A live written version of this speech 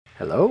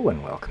Hello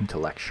and welcome to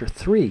Lecture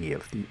 3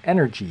 of the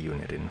Energy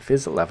Unit in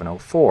Phys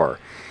 1104.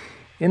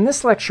 In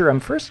this lecture I'm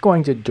first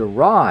going to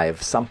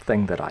derive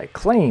something that I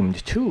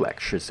claimed 2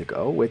 lectures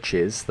ago, which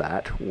is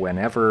that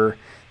whenever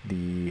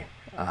the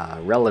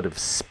relative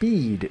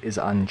speed is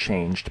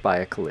unchanged by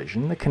a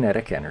collision, the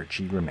kinetic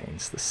energy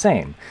remains the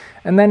same.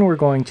 And then we're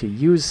going to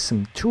use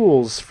some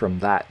tools from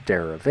that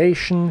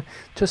derivation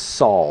to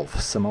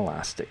solve some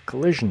elastic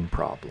collision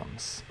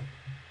problems.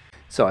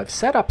 So I've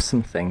set up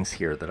some things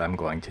here that I'm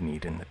going to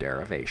need in the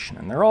derivation,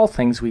 and they're all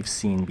things we've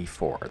seen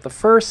before. The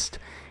first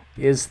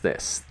is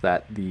this,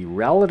 that the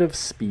relative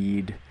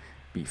speed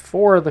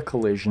before the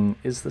collision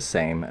is the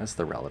same as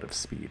the relative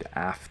speed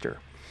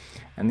after.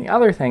 And the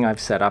other thing I've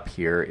set up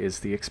here is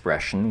the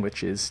expression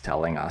which is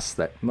telling us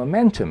that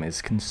momentum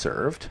is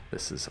conserved.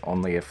 This is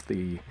only if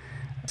the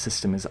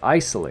system is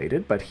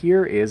isolated, but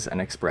here is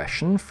an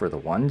expression for the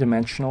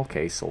one-dimensional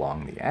case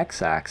along the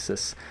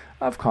x-axis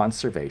of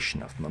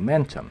conservation of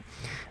momentum.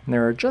 And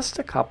there are just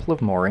a couple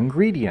of more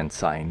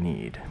ingredients I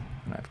need,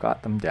 and I've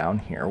got them down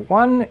here.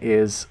 One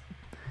is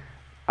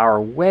our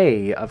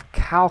way of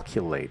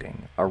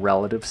calculating a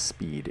relative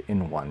speed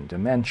in one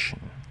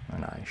dimension.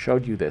 And I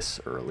showed you this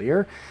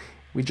earlier.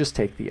 We just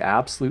take the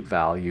absolute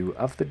value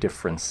of the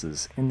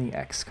differences in the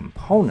x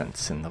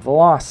components in the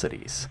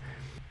velocities.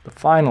 The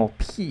final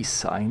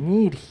piece I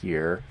need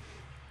here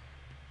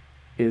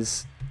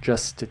is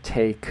just to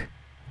take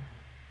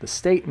the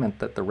statement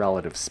that the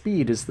relative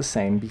speed is the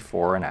same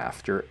before and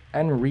after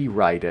and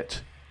rewrite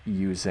it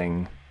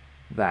using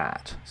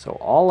that. So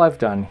all I've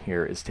done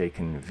here is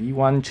taken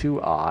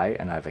v12I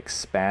and I've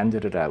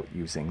expanded it out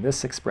using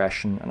this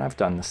expression, and I've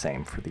done the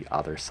same for the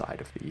other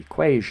side of the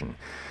equation.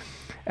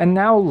 And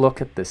now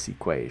look at this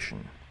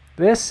equation.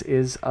 This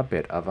is a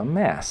bit of a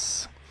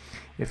mess.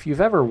 If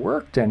you've ever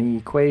worked any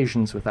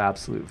equations with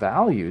absolute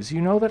values, you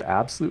know that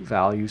absolute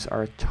values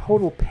are a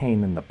total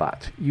pain in the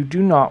butt. You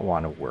do not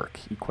want to work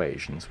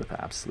equations with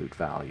absolute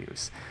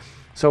values.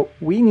 So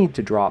we need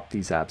to drop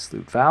these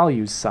absolute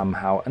values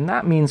somehow, and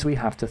that means we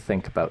have to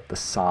think about the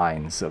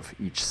signs of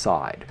each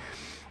side.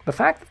 The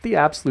fact that the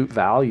absolute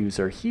values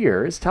are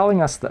here is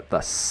telling us that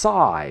the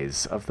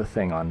size of the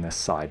thing on this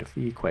side of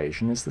the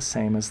equation is the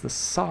same as the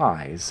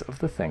size of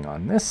the thing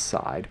on this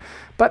side,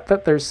 but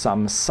that there's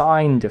some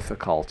sign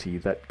difficulty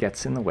that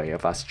gets in the way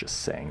of us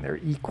just saying they're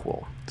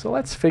equal. So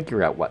let's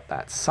figure out what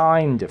that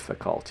sign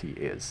difficulty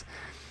is.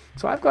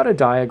 So I've got a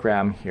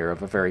diagram here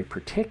of a very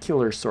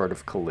particular sort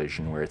of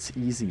collision where it's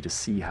easy to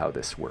see how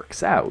this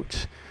works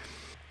out,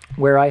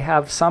 where I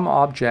have some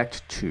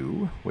object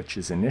 2, which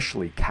is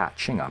initially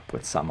catching up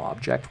with some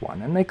object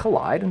 1, and they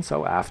collide, and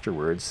so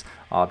afterwards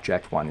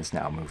object 1 is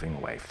now moving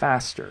away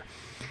faster.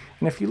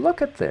 And if you look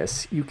at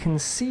this, you can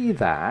see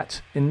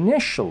that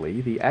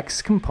initially the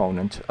x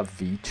component of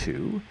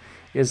v2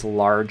 is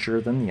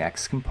larger than the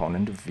x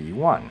component of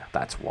v1.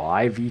 That's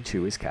why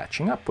v2 is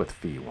catching up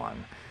with v1.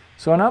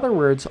 So in other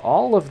words,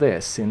 all of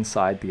this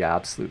inside the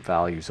absolute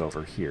values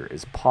over here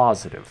is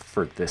positive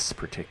for this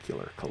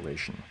particular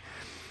collision.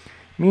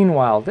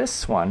 Meanwhile,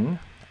 this one,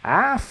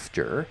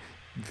 after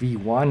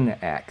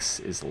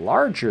v1x is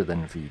larger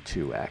than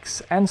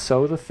v2x, and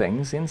so the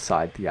things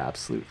inside the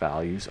absolute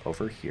values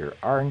over here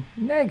are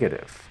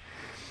negative.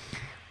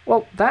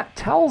 Well, that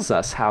tells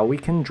us how we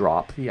can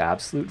drop the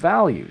absolute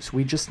values.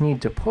 We just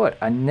need to put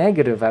a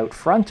negative out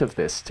front of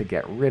this to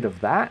get rid of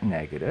that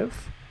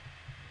negative.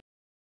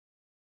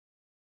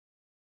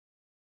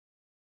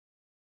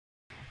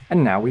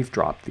 And now we've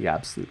dropped the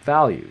absolute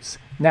values.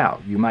 Now,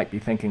 you might be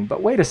thinking,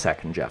 but wait a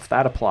second, Jeff,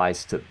 that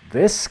applies to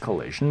this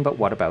collision, but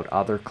what about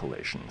other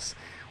collisions?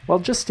 Well,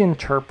 just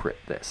interpret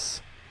this.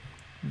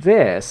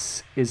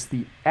 This is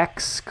the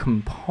x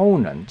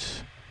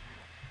component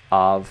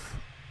of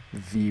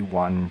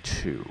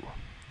v12.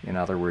 In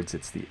other words,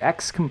 it's the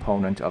x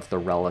component of the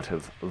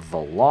relative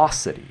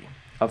velocity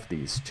of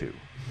these two.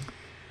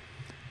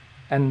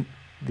 And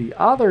the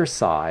other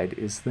side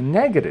is the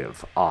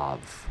negative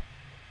of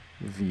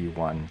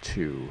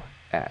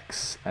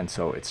v12x, and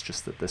so it's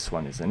just that this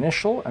one is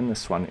initial and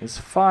this one is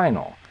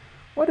final.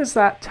 What is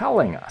that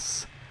telling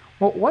us?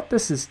 Well, what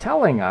this is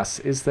telling us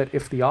is that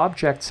if the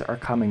objects are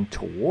coming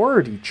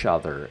toward each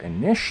other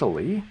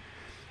initially,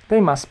 they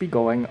must be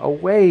going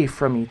away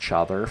from each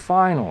other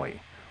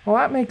finally. Well,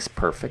 that makes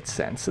perfect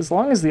sense. As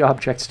long as the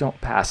objects don't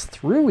pass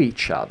through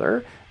each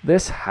other,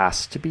 this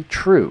has to be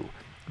true,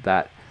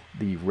 that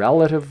the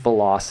relative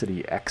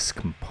velocity x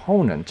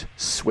component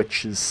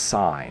switches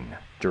sign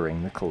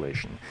during the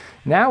collision.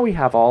 Now we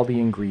have all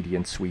the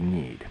ingredients we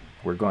need.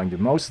 We're going to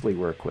mostly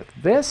work with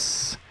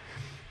this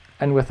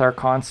and with our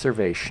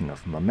conservation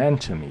of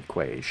momentum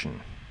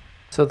equation.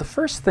 So the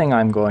first thing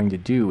I'm going to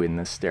do in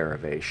this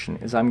derivation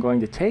is I'm going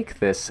to take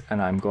this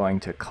and I'm going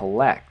to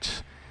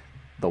collect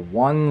the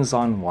 1's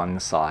on one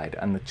side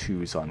and the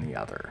 2's on the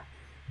other.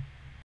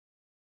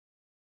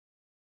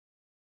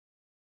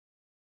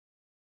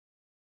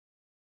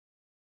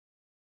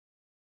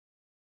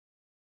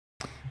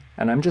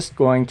 And I'm just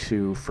going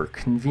to, for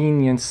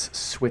convenience,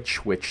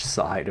 switch which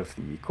side of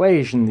the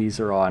equation these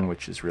are on,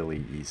 which is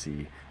really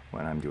easy.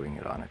 when I'm doing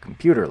it on a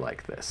computer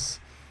like this.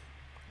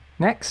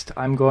 Next,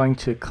 I'm going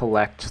to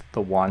collect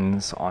the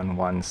 1's on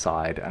one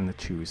side and the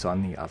 2's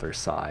on the other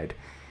side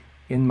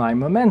in my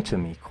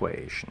momentum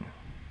equation.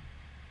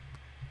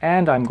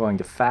 And I'm going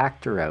to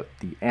factor out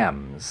the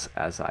m's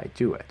as I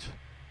do it.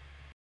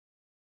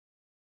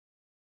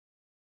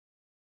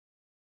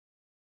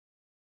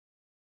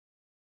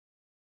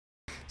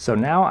 So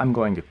now I'm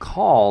going to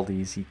call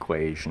these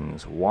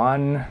equations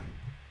 1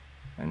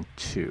 and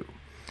 2.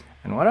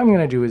 And what I'm going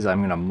to do is I'm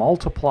going to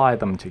multiply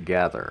them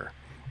together.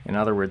 In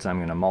other words, I'm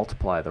going to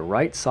multiply the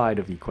right side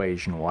of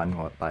equation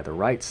 1 by the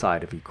right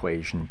side of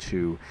equation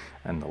 2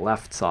 and the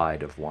left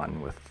side of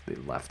 1 with the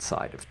left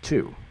side of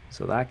 2.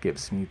 So that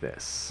gives me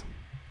this.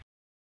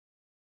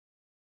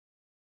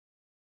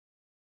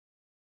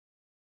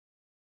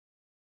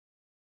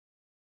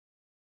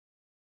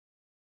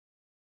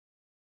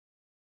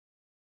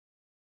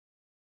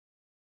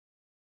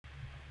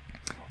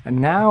 And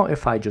now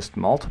if I just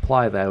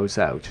multiply those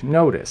out,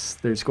 notice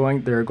there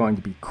are going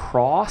to be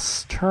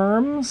cross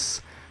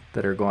terms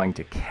that are going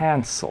to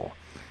cancel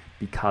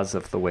because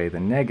of the way the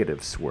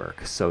negatives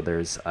work. So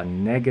there's a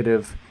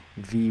negative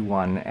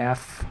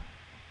v1f,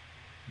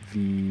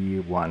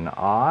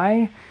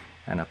 v1i,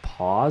 and a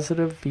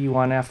positive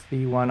v1f,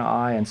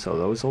 v1i, and so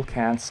those will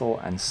cancel,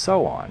 and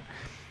so on.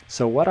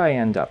 So what I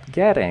end up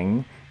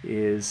getting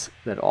is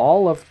that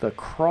all of the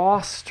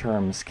cross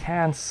terms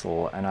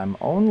cancel, and I'm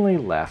only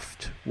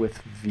left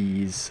with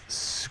v's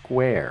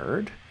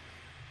squared.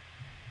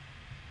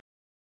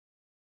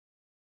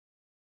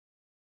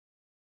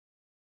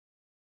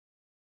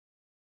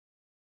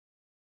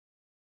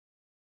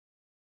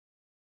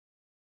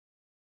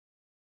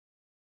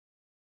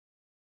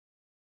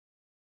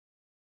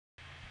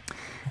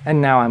 And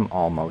now I'm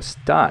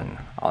almost done.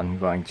 I'm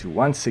going to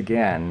once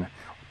again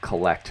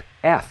collect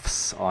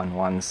f's on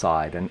one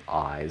side and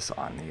i's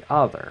on the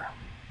other.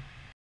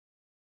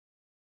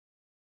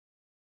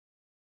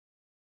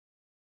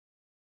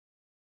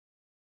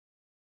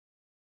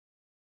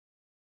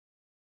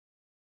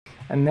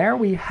 And there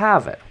we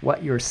have it.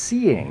 What you're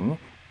seeing,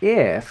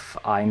 if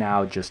I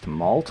now just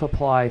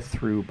multiply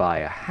through by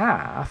a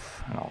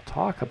half, and I'll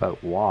talk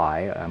about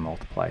why I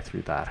multiply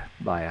through that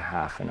by a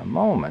half in a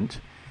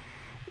moment,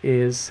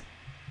 is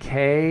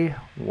k1i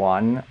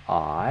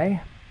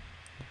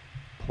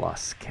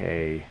plus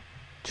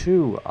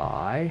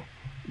k2i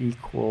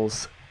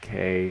equals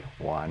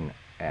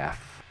k1f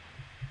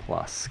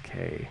plus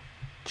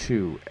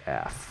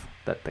k2f.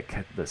 That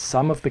the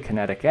sum of the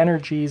kinetic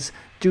energies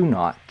do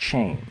not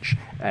change.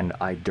 And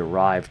I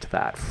derived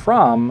that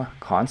from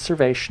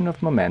conservation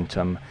of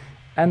momentum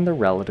and the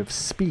relative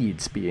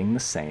speeds being the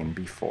same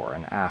before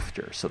and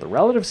after. So the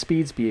relative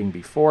speeds being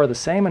before the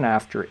same and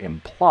after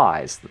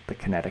implies that the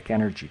kinetic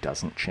energy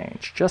doesn't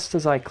change, just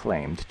as I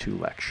claimed 2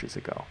 lectures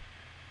ago.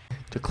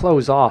 To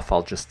close off,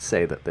 I'll just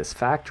say that this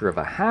factor of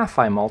a half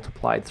I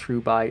multiplied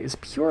through by is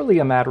purely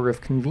a matter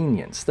of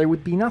convenience. There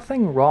would be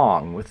nothing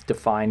wrong with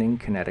defining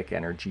kinetic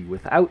energy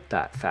without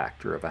that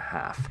factor of a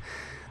half.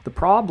 The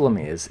problem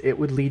is it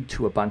would lead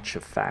to a bunch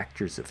of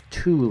factors of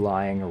 2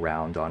 lying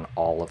around on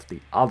all of the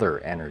other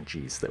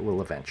energies that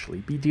we'll eventually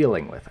be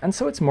dealing with, and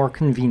so it's more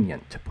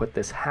convenient to put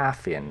this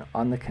half in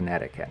on the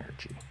kinetic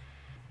energy.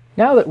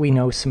 Now that we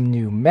know some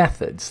new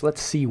methods,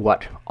 let's see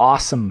what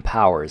awesome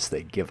powers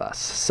they give us.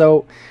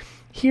 So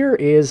here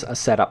is a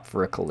setup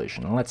for a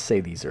collision. Let's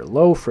say these are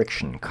low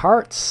friction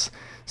carts,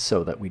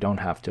 so that we don't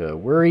have to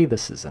worry.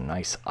 This is a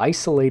nice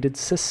isolated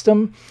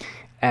system,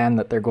 and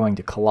that they're going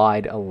to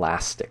collide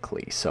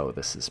elastically. So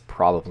this is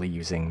probably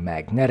using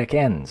magnetic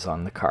ends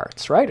on the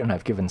carts, right? And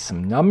I've given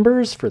some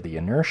numbers for the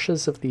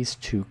inertias of these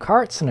 2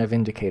 carts, and I've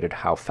indicated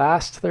how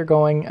fast they're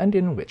going and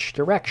in which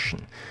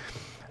direction.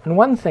 And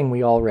one thing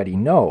we already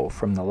know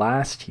from the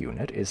last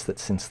unit is that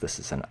since this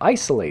is an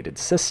isolated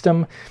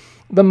system,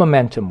 the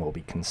momentum will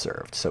be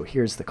conserved. So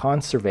here's the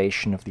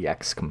conservation of the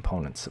x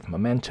components of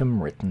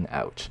momentum written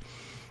out.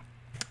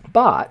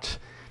 But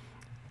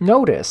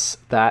notice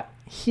that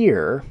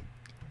here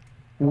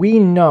we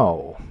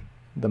know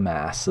the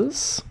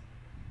masses,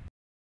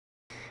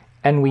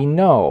 and we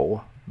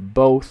know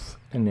both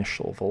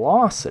initial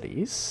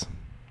velocities,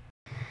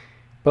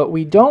 but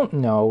we don't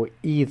know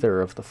either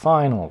of the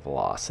final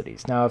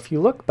velocities. Now, if you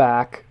look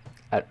back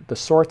at the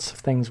sorts of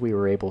things we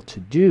were able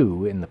to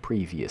do in the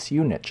previous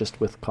unit,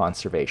 just with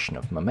conservation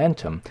of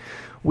momentum,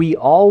 we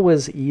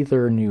always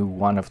either knew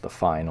one of the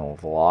final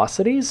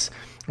velocities,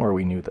 or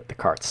we knew that the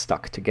carts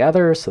stuck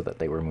together so that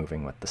they were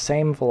moving with the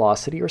same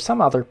velocity, or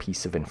some other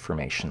piece of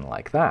information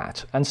like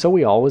that. And so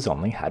we always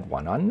only had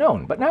one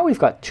unknown. But now we've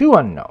got 2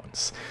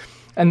 unknowns.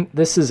 And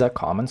this is a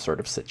common sort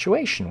of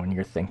situation when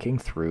you're thinking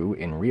through,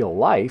 in real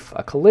life,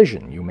 a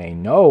collision. You may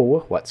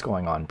know what's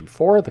going on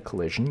before the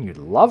collision, you'd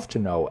love to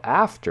know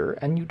after,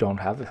 and you don't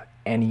have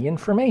any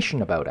information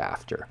about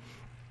after.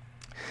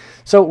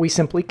 So we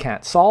simply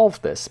can't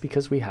solve this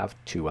because we have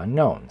 2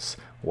 unknowns.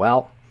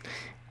 Well,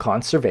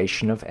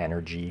 conservation of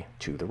energy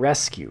to the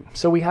rescue.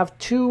 So we have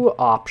 2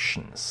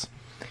 options.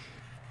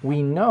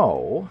 We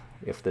know,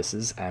 if this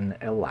is an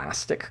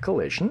elastic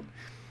collision,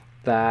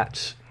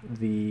 that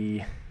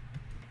the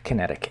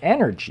kinetic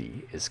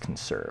energy is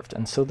conserved.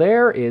 And so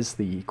there is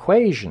the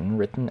equation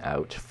written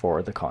out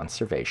for the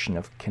conservation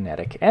of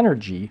kinetic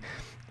energy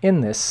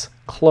in this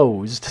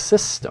closed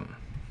system.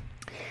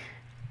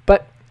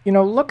 But, you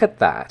know, look at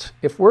that.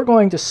 If we're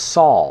going to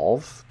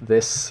solve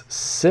this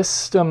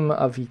system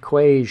of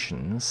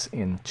equations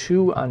in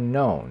two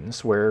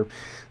unknowns, where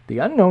the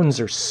unknowns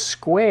are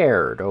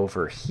squared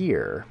over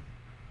here,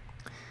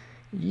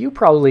 you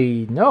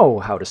probably know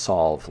how to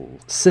solve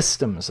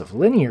systems of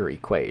linear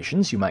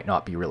equations. You might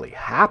not be really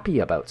happy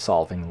about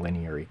solving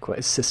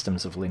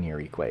systems of linear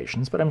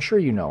equations, but I'm sure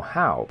you know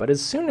how. But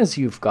as soon as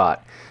you've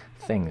got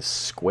things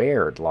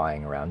squared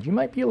lying around, you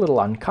might be a little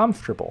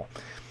uncomfortable.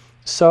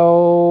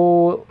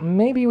 So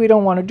maybe we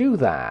don't want to do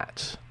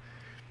that.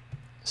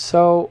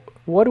 So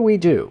what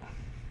do?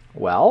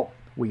 Well,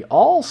 we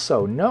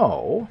also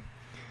know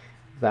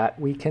that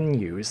we can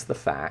use the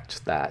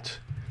fact that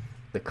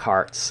the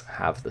carts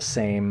have the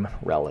same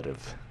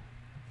relative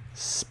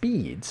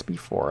speeds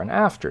before and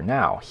after.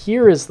 Now,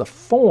 here is the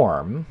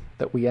form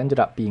that we ended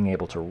up being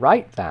able to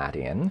write that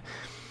in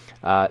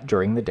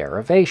during the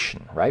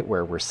derivation, right?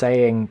 Where we're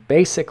saying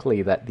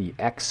basically that the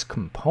x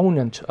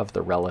component of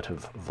the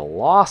relative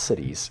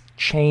velocities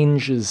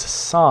changes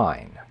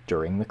sign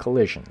during the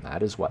collision.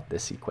 That is what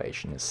this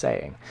equation is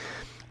saying.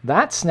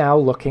 That's now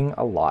looking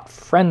a lot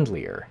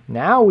friendlier.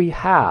 Now we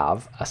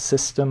have a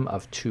system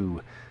of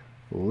two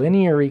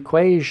linear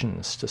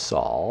equations to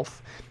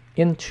solve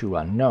in two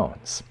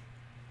unknowns.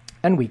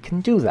 And we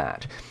can do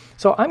that.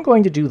 So I'm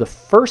going to do the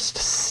first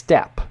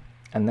step,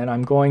 and then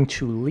I'm going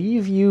to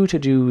leave you to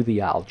do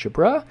the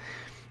algebra,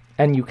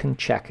 and you can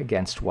check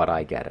against what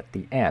I get at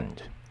the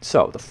end.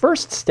 So the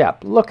first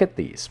step, look at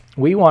these.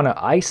 We want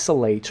to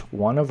isolate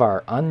one of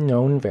our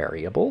unknown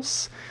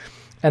variables,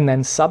 and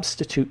then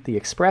substitute the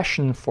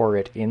expression for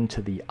it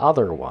into the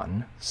other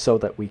one so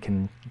that we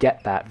can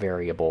get that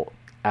variable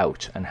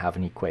out and have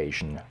an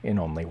equation in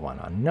only one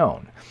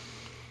unknown.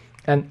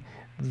 And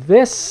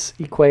this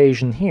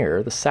equation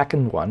here, the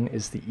second one,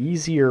 is the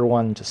easier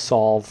one to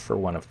solve for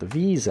one of the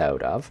v's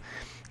out of.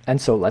 And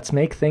so let's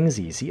make things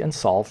easy and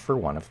solve for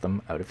one of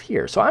them out of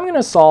here. So I'm going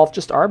to solve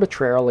just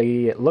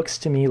arbitrarily. It looks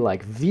to me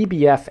like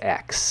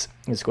VBFX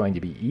is going to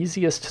be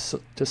easiest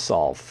to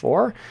solve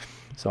for.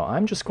 So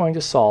I'm just going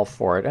to solve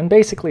for it. And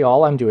basically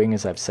all I'm doing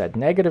is I've said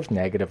negative,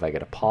 negative. I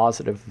get a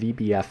positive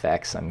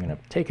VBFX. I'm going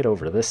to take it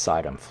over to this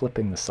side. I'm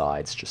flipping the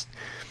sides just.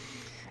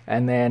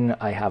 And then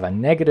I have a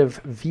negative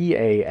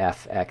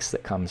VAFX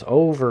that comes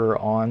over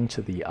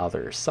onto the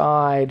other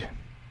side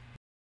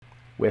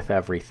with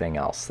everything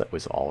else that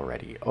was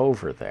already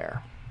over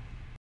there.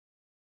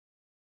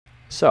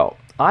 So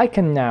I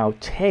can now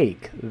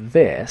take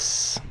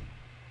this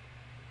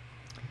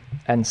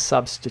and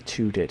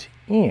substitute it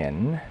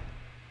in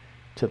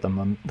to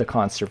the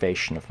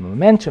conservation of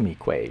momentum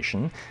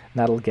equation.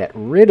 That'll get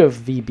rid of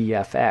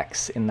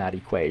VBFX in that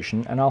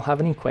equation, and I'll have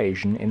an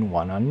equation in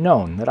one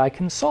unknown that I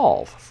can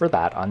solve for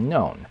that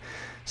unknown.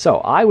 So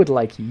I would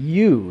like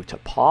you to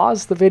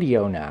pause the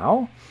video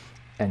now,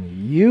 and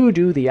you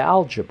do the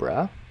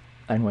algebra,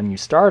 and when you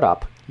start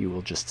up, you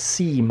will just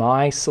see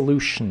my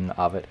solution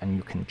of it, and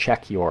you can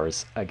check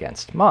yours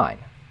against mine.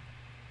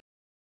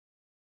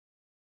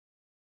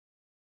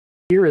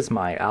 Here is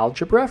my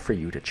algebra for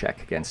you to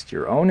check against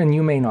your own, and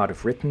you may not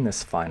have written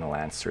this final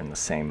answer in the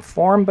same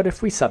form, but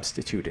if we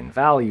substitute in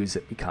values,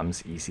 it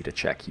becomes easy to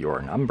check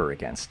your number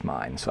against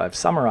mine. So I've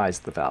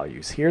summarized the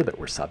values here that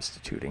we're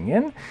substituting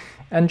in,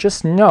 and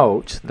just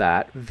note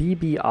that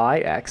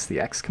VBIX, the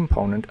x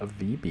component of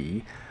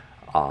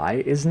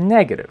VBI, is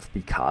negative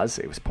because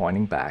it was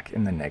pointing back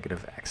in the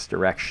negative x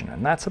direction,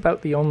 and that's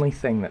about the only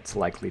thing that's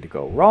likely to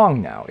go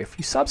wrong now. If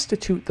you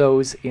substitute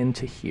those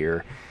into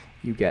here,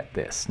 you get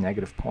this,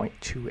 negative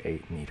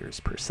 0.28 meters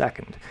per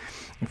second.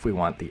 If we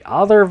want the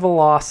other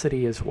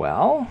velocity as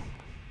well,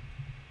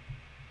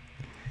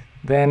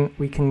 then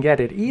we can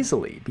get it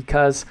easily,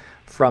 because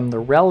from the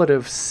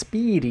relative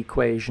speed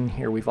equation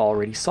here, we've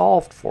already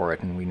solved for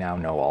it, and we now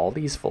know all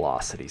these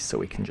velocities, so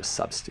we can just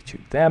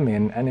substitute them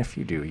in, and if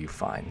you do, you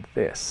find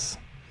this.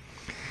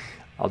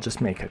 I'll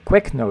just make a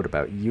quick note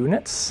about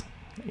units.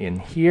 In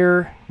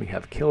here, we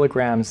have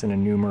kilograms in a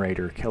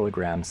numerator,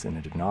 kilograms in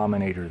a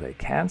denominator. They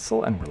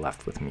cancel, and we're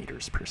left with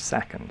meters per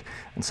second.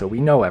 And so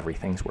we know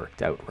everything's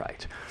worked out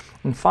right.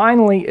 And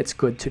finally, it's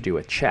good to do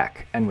a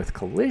check. And with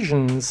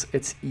collisions,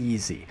 it's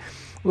easy.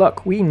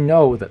 Look, we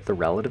know that the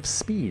relative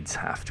speeds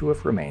have to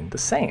have remained the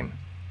same.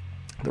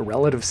 The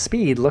relative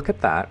speed, look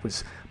at that,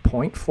 was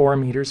 0.4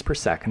 meters per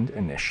second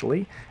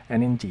initially,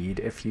 and indeed,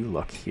 if you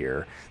look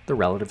here, the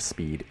relative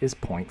speed is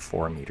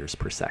 0.4 meters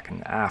per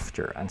second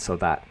after. And so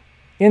that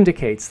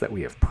indicates that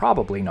we have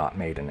probably not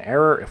made an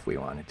error. If we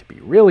wanted to be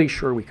really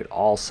sure, we could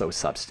also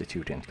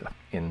substitute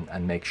in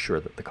and make sure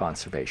that the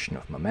conservation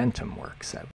of momentum works out.